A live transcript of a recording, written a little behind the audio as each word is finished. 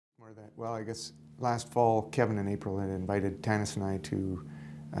more that, well, I guess last fall, Kevin and April had invited Tanis and I to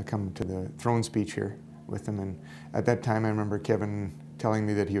come to the throne speech here with them. And at that time, I remember Kevin telling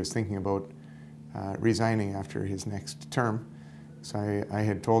me that he was thinking about resigning after his next term. So I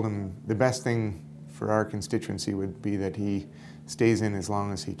had told him the best thing for our constituency would be that he stays in as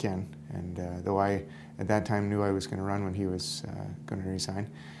long as he can. And though I, at that time, knew I was going to run when he was going to resign.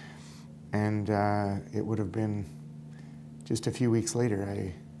 And it would have been just a few weeks later,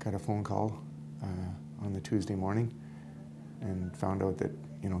 I got a phone call on the Tuesday morning and found out that,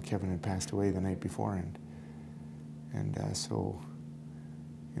 you know, Kevin had passed away the night before. And so,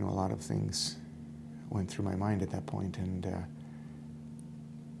 you know, a lot of things went through my mind at that point. And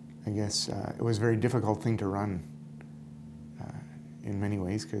I guess it was a very difficult thing to run in many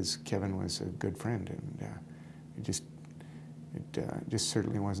ways, because Kevin was a good friend, and it just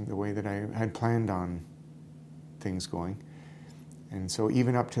certainly wasn't the way that I had planned on things going. And so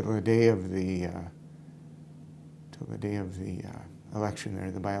even up to the day of the election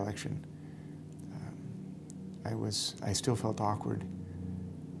there, the by-election, I still felt awkward.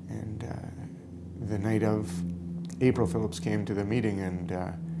 And the night of, April Phillips came to the meeting, and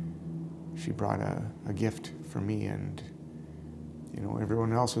she brought a gift for me. And you know,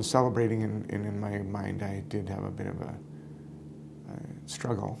 everyone else was celebrating, and in my mind, I did have a bit of a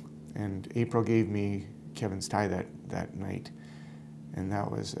struggle. And April gave me Kevin's tie that night, and that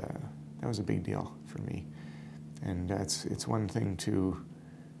was a big deal for me. And it's one thing to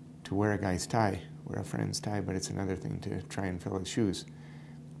wear a guy's tie, wear a friend's tie, but it's another thing to try and fill his shoes.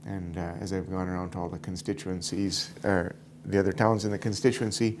 And as I've gone around to all the constituencies, or the other towns in the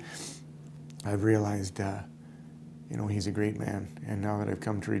constituency, I've realized, you know, he's a great man. And now that I've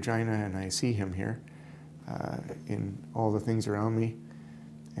come to Regina and I see him here in all the things around me,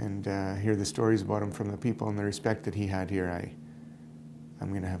 and hear the stories about him from the people and the respect that he had here, I'm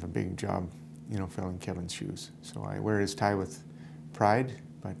going to have a big job, you know, filling Kevin's shoes. So I wear his tie with pride,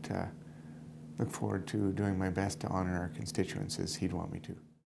 but look forward to doing my best to honor our constituents as he'd want me to.